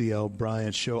the CL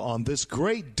Bryant Show on this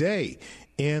great day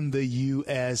in the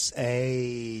USA.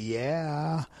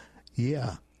 Yeah.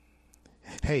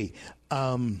 Hey,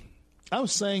 I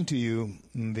was saying to you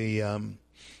in the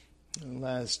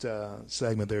last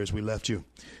segment there as we left you,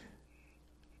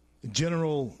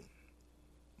 General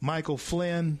Michael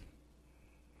Flynn,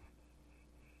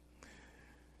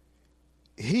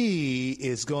 he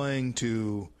is going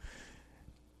to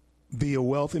be a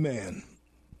wealthy man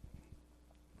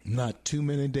not too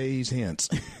many days hence.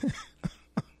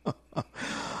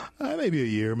 Maybe a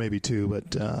year, maybe two,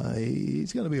 but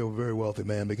he's going to be a very wealthy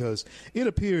man because it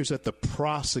appears that the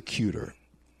prosecutor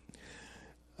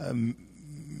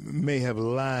may have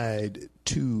lied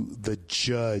to the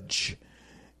judge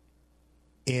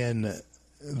in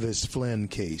this Flynn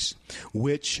case,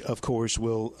 which, of course,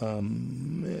 will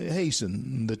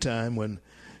hasten the time when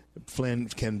Flynn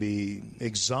can be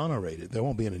exonerated. There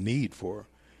won't be any need for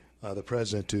the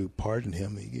president to pardon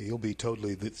him. He'll be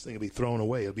totally, this thing will be thrown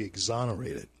away. He'll be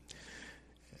exonerated.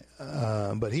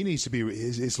 But he needs to be,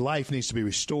 his life needs to be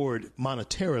restored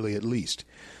monetarily at least.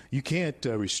 You can't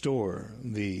restore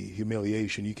the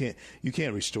humiliation. You can't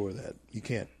restore that. You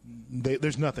can't.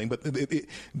 There's nothing. But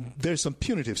there's some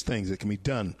punitive things that can be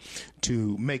done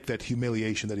to make that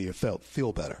humiliation that he felt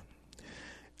feel better.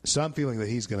 So I'm feeling that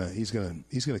he's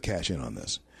gonna cash in on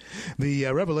this. The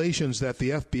revelations that the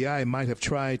FBI might have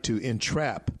tried to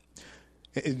entrap.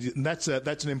 That's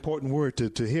an important word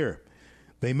to hear.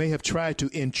 They may have tried to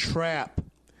entrap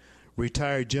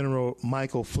retired General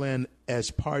Michael Flynn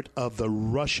as part of the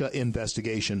Russia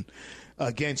investigation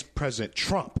against President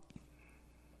Trump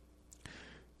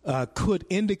could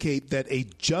indicate that a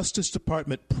Justice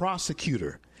Department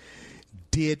prosecutor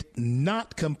did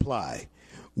not comply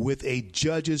with a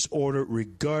judge's order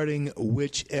regarding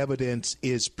which evidence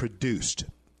is produced.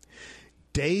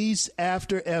 Days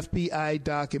after FBI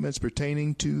documents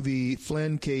pertaining to the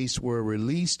Flynn case were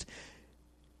released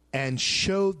and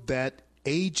showed that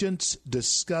agents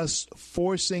discussed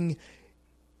forcing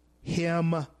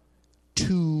him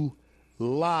to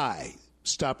lie.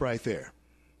 Stop right there.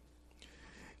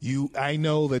 I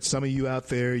know that some of you out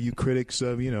there, you critics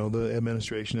of, the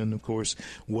administration and, of course,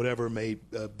 whatever may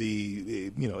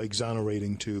be,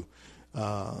 exonerating to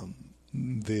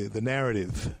the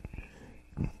narrative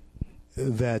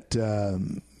that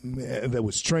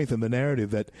would strengthen the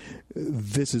narrative that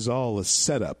this is all a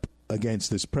setup against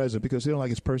this president because they don't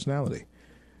like his personality.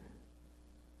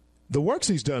 The works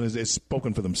he's done is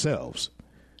spoken for themselves.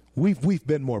 We've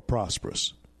been more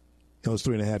prosperous in those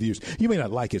 3.5 years. You may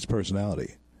not like his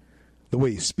personality, the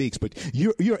way he speaks, but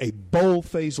you're a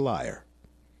bold-faced liar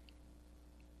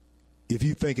if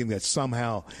you're thinking that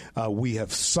somehow we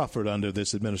have suffered under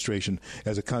this administration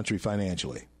as a country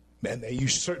financially. And you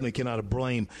certainly cannot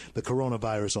blame the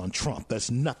coronavirus on Trump.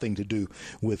 That's nothing to do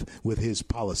with his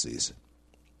policies.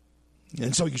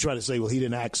 And so you try to say, well, he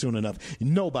didn't act soon enough.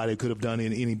 Nobody could have done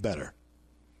any better.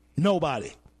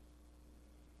 Nobody.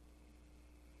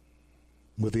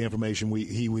 With the information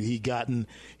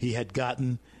he had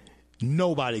gotten,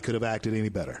 nobody could have acted any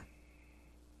better.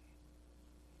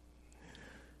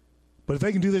 But if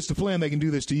they can do this to Flynn, they can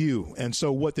do this to you. And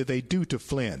so what did they do to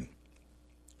Flynn?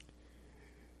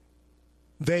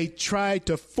 They tried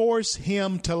to force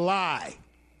him to lie.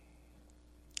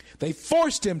 They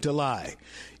forced him to lie.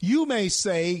 You may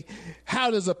say,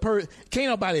 how does can't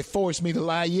nobody force me to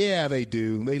lie? Yeah, they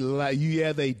do. They lie.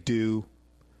 Yeah, they do.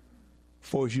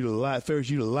 Force you to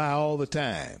lie all the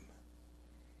time.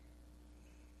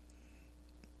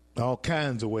 All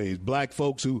kinds of ways. Black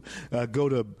folks who go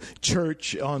to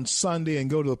church on Sunday and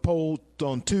go to the poll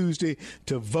on Tuesday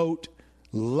to vote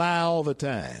lie all the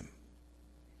time.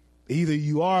 Either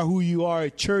you are who you are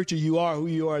at church or you are who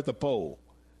you are at the poll.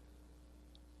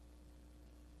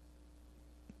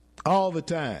 All the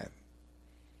time.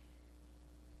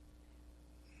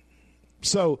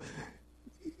 So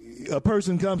a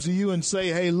person comes to you and say,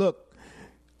 hey, look,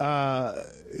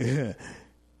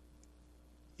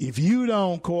 if you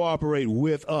don't cooperate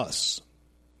with us,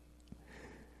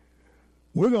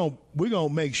 we're gonna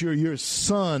make sure your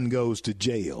son goes to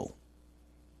jail.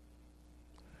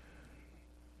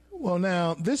 Well,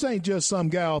 now, this ain't just some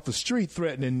guy off the street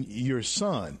threatening your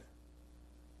son.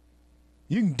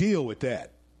 You can deal with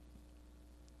that.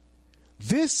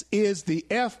 This is the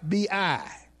FBI.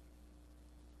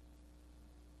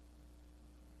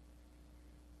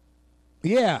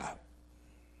 Yeah.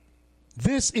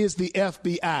 This is the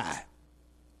FBI.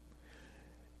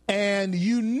 And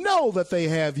you know that they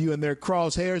have you in their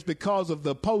crosshairs because of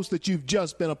the post that you've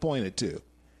just been appointed to.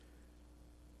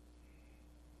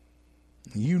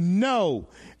 You know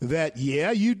that,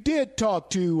 yeah, you did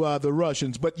talk to the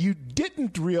Russians, but you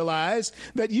didn't realize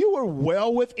that you were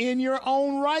well within your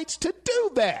own rights to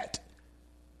do that.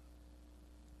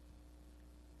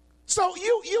 So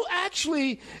you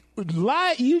actually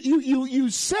lied. You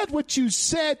said what you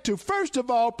said to, first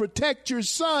of all, protect your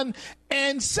son.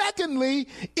 And secondly,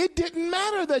 it didn't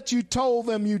matter that you told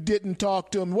them you didn't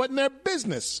talk to them. It wasn't their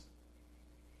business.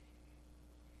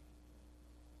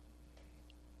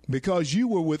 Because you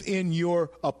were within your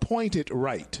appointed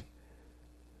right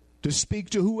to speak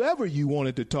to whoever you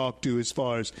wanted to talk to as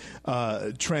far as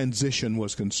transition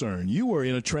was concerned. You were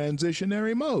in a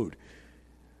transitionary mode.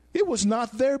 It was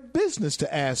not their business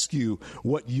to ask you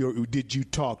did you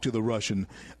talk to the Russian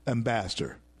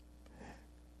ambassador,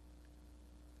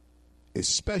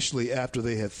 especially after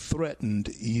they had threatened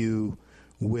you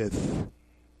with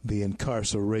the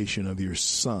incarceration of your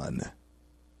son.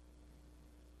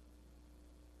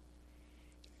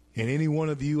 And any one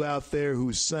of you out there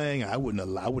who's saying, I wouldn't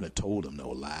have told him no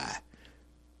lie.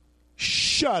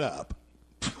 Shut up.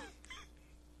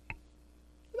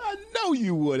 I know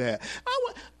you would have.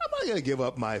 I'm not going to give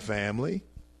up my family.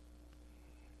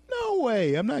 No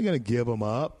way. I'm not going to give them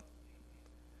up.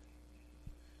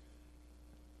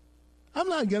 I'm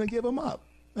not going to give them up.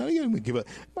 I'm not going to give up.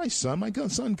 My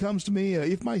son comes to me.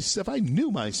 If I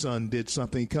knew my son did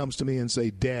something, he comes to me and say,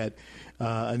 Dad,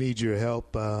 I need your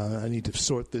help. I need to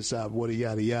sort this out.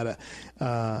 Yada, yada.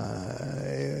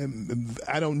 I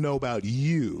don't know about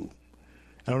you.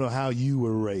 I don't know how you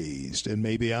were raised. And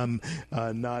maybe I'm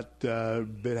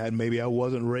maybe I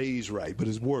wasn't raised right, but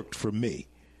it's worked for me.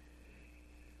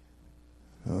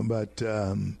 But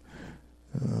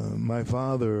my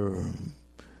father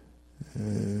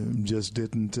just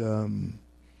didn't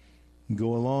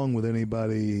go along with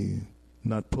anybody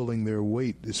not pulling their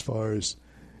weight as far as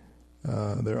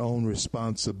their own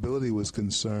responsibility was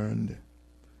concerned.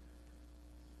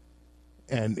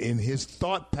 And in his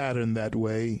thought pattern that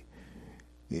way,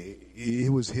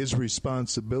 it was his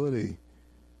responsibility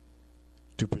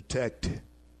to protect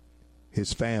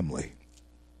his family.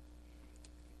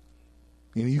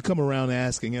 You come around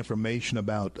asking information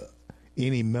about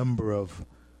any member of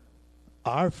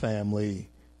our family,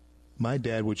 my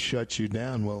dad would shut you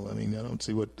down. Well, I mean, I don't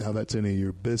see how that's any of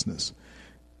your business.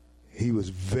 He was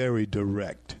very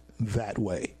direct that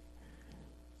way.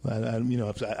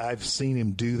 I've seen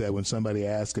him do that when somebody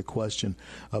asks a question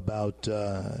about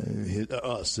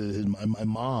my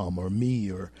mom or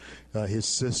me or his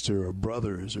sister or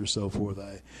brothers or so forth.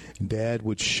 Dad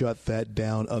would shut that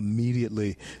down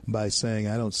immediately by saying,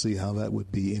 I don't see how that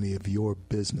would be any of your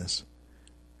business.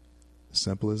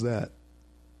 Simple as that.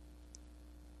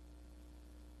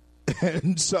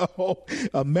 And so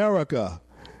America,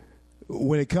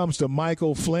 when it comes to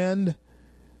Michael Flynn,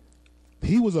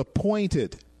 he was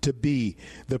appointed to be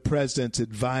the president's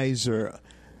advisor,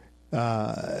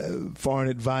 foreign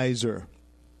advisor.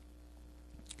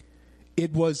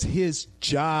 It was his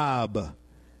job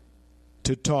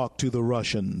to talk to the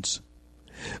Russians.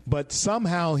 But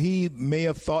somehow he may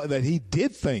have thought that he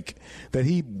did think that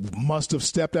he must have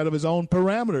stepped out of his own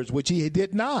parameters, which he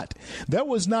did not. That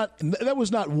was not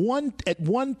one at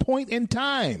one point in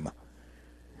time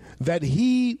that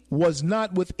he was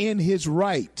not within his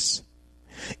rights.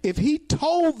 If he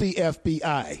told the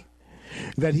FBI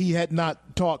that he had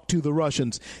not talked to the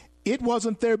Russians, it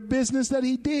wasn't their business that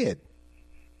he did.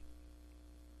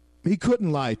 He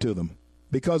couldn't lie to them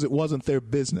because it wasn't their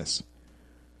business.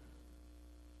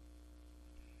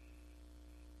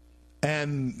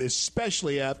 And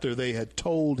especially after they had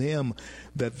told him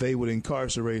that they would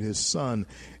incarcerate his son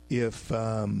if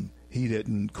he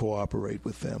didn't cooperate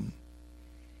with them.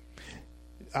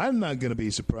 I'm not going to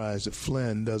be surprised if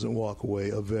Flynn doesn't walk away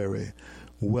a very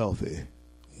wealthy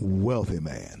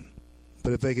man.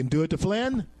 But if they can do it to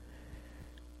Flynn,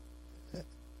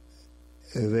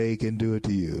 they can do it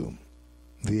to you.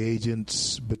 The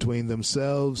agents between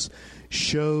themselves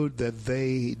showed that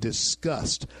they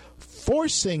discussed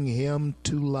forcing him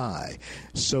to lie.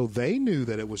 So they knew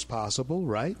that it was possible,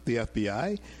 right? The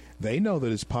FBI, they know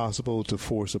that it's possible to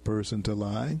force a person to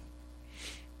lie.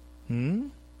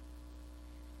 When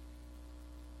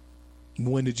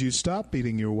did you stop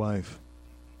beating your wife?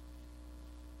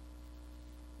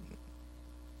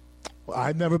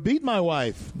 I've never beat my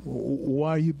wife.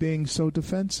 Why are you being so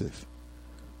defensive?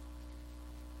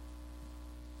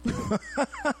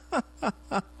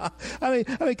 I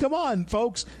mean, come on,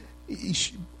 folks.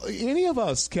 Any of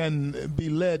us can be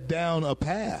led down a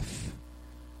path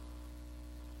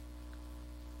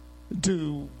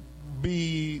to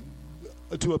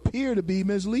appear to be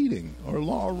misleading or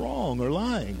wrong or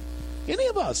lying. Any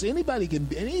of us, anybody can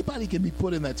be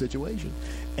put in that situation,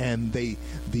 and the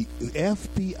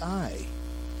FBI,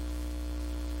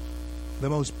 the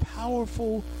most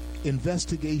powerful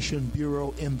investigation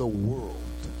bureau in the world.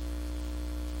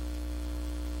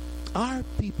 Our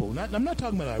people, I'm not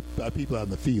talking about our people out in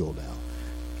the field now.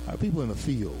 Our people in the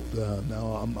field,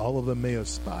 now all of them may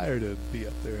aspire to be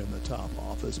up there in the top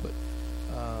office, but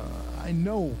I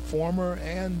know former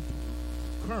and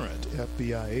current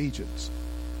FBI agents.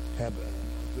 Have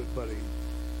a good buddy,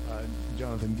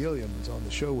 Jonathan Gilliam, is on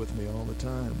the show with me all the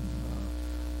time.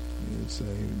 He's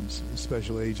a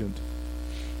special agent.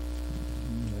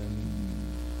 And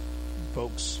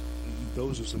folks,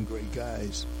 those are some great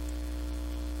guys.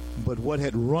 But what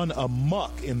had run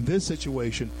amok in this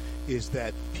situation is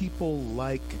that people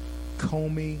like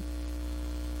Comey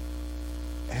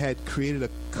had created a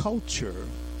culture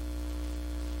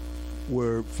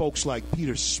where folks like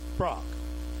Peter Strzok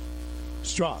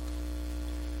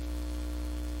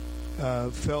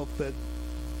felt that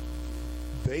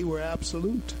they were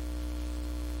absolute.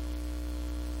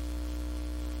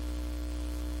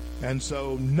 And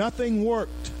so nothing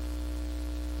worked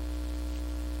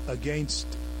against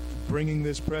bringing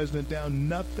this president down.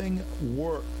 Nothing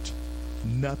worked.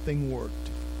 Nothing worked.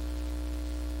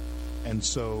 And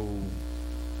so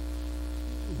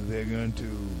they're going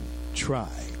to try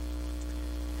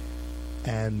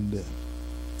and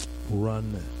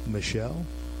run Michelle.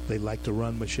 They like to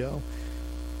run Michelle.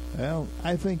 Well,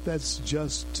 I think that's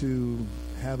just to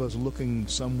have us looking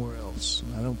somewhere else.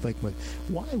 I don't think.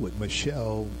 Why would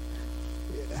Michelle?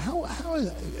 How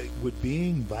would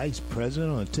being vice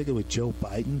president on a ticket with Joe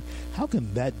Biden? How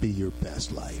can that be your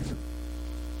best life?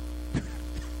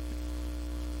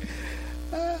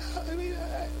 I mean,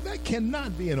 that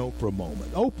cannot be an Oprah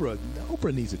moment.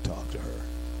 Oprah needs to talk to her.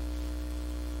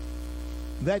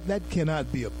 That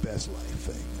cannot be a best life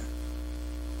thing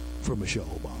for Michelle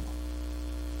Obama.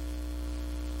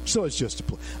 So it's just a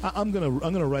play. I'm gonna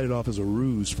write it off as a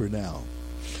ruse for now.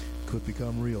 Could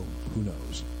become real. Who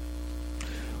knows?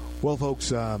 Well,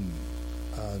 folks, I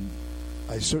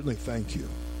certainly thank you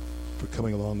for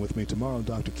coming along with me. Tomorrow,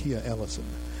 Dr. Kia Ellison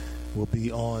will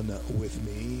be on with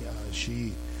me.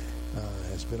 She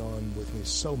has been on with me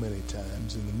so many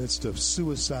times in the midst of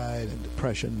suicide and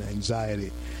depression and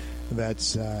anxiety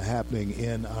that's happening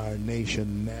in our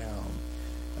nation now.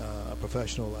 A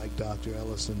professional like Dr.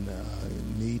 Ellison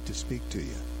need to speak to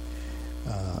you.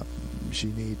 She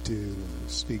need to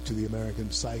speak to the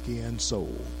American psyche and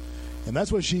soul. And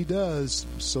that's what she does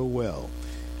so well.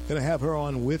 Going to have her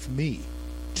on with me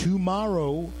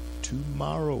tomorrow.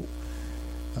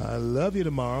 I love you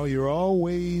tomorrow. You're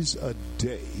always a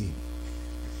day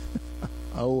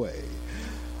away.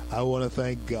 I want to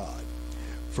thank God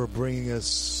for bringing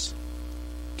us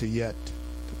to the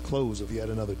close of yet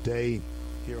another day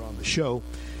here on the show.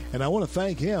 And I want to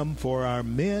thank him for our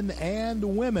men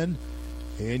and women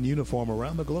in uniform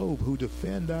around the globe who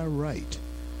defend our right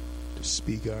to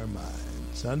speak our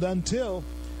minds. And until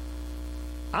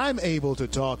I'm able to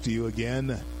talk to you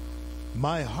again,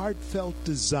 my heartfelt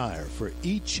desire for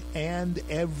each and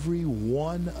every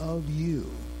one of you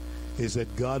is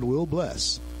that God will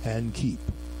bless and keep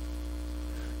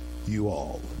you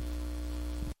all.